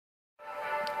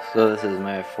So this is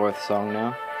my fourth song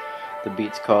now. The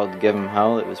beat's called Give 'Em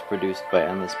Hell. It was produced by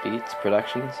Endless Beats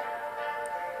Productions.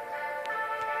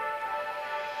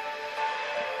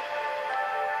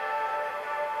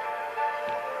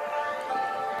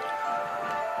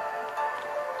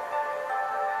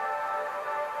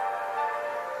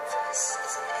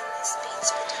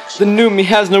 The new me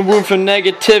has no room for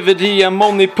negativity. I'm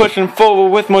only pushing forward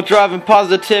with more drive and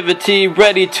positivity.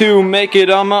 Ready to make it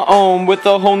on my own with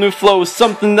a whole new flow,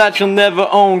 something that you'll never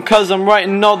own. Cause I'm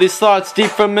writing all these thoughts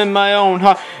deep from in my own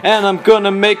heart, and I'm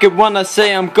gonna make it when I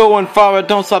say I'm going far. I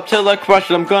don't stop till I crush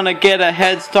it. I'm gonna get a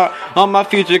head start on my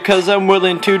future, cause I'm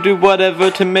willing to do whatever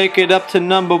to make it up to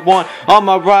number one. On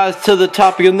my rise to the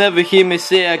top, you'll never hear me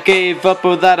say I gave up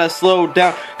or that I slowed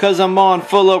down, cause I'm on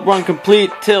full up run, complete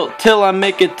tilt till I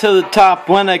make it to the top.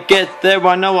 When I get there,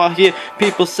 I know I'll hear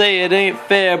people say it ain't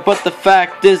fair, but the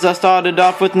fact is I started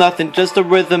off with nothing, just a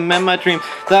rhythm and my dream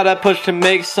that I push to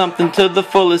make something to the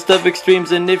fullest of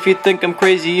extremes. And if you think I'm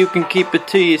crazy, you can keep it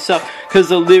to yourself, cause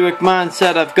the lyric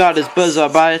mindset I've got is bizarre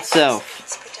by itself.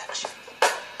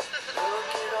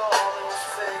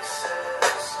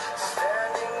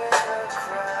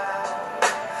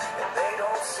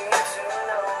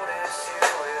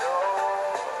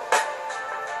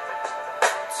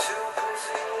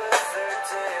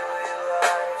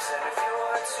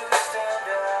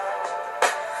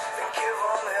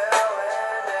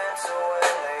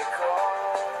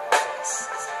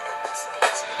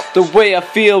 The way I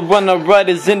feel when I write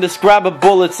is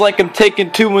indescribable. It's like I'm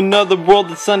taken to another world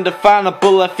that's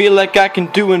undefinable. I feel like I can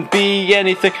do and be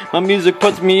anything. My music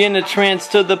puts me in a trance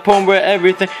to the point where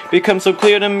everything becomes so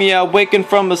clear to me. I awaken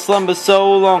from a slumber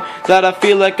so long that I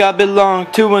feel like I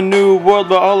belong to a new world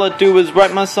where all I do is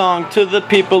write my song to the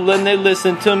people and they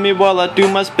listen to me while I do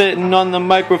my spitting on the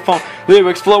microphone.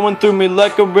 Lyrics flowing through me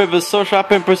like a river, so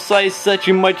sharp and precise that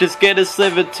you might just get a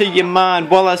sliver to your mind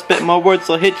while I spit my words.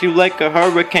 I'll hit you like a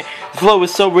hurricane. The flow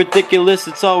is so ridiculous,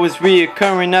 it's always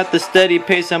reoccurring at the steady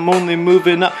pace. I'm only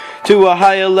moving up to a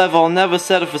higher level. I'll never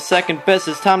settle for second best.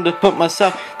 It's time to put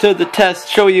myself to the test,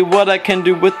 show you what I can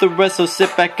do with the rest. So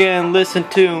sit back and listen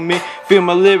to me, feel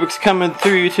my lyrics coming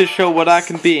through you to show what I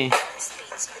can be.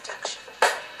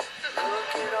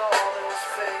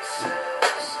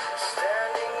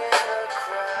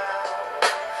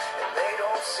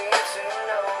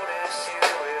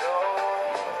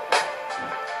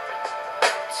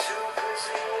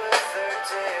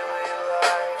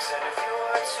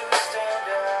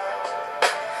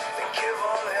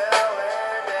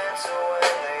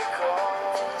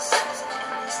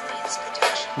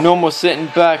 No more sitting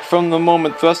back from the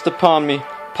moment thrust upon me,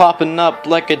 popping up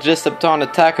like I just stepped on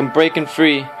attack and breaking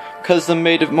free. Cause the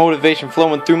motivation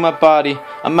flowing through my body,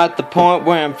 I'm at the point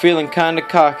where I'm feeling kinda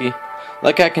cocky,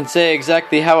 like I can say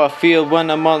exactly how I feel when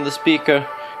I'm on the speaker.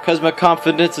 Cause my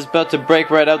confidence is about to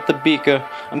break right out the beaker.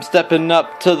 I'm stepping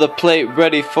up to the plate,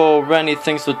 ready for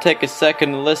anything, so take a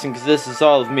second and listen, cause this is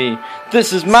all of me.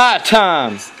 This is my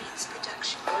time!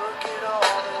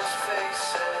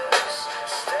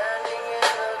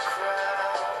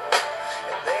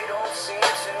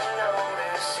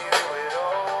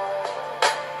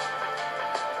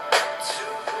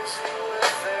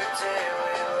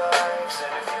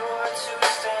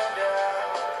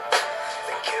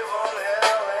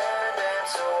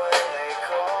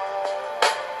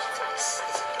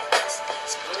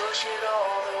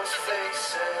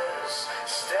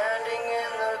 Standing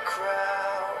in the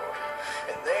crowd,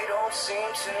 and they don't seem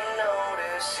to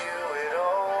notice you at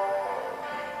all.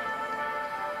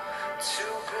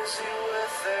 Too busy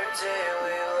with their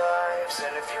daily lives,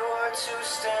 and if you are to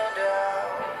stand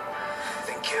out,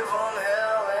 then give them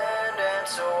hell and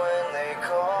answer when they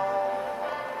call.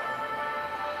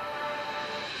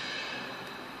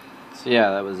 So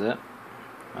yeah, that was it.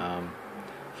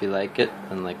 If you like it,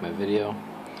 then like my video.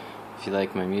 If you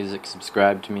like my music,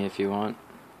 subscribe to me if you want.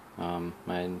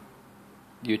 My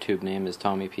YouTube name is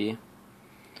Tommy P.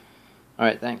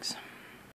 Alright, thanks.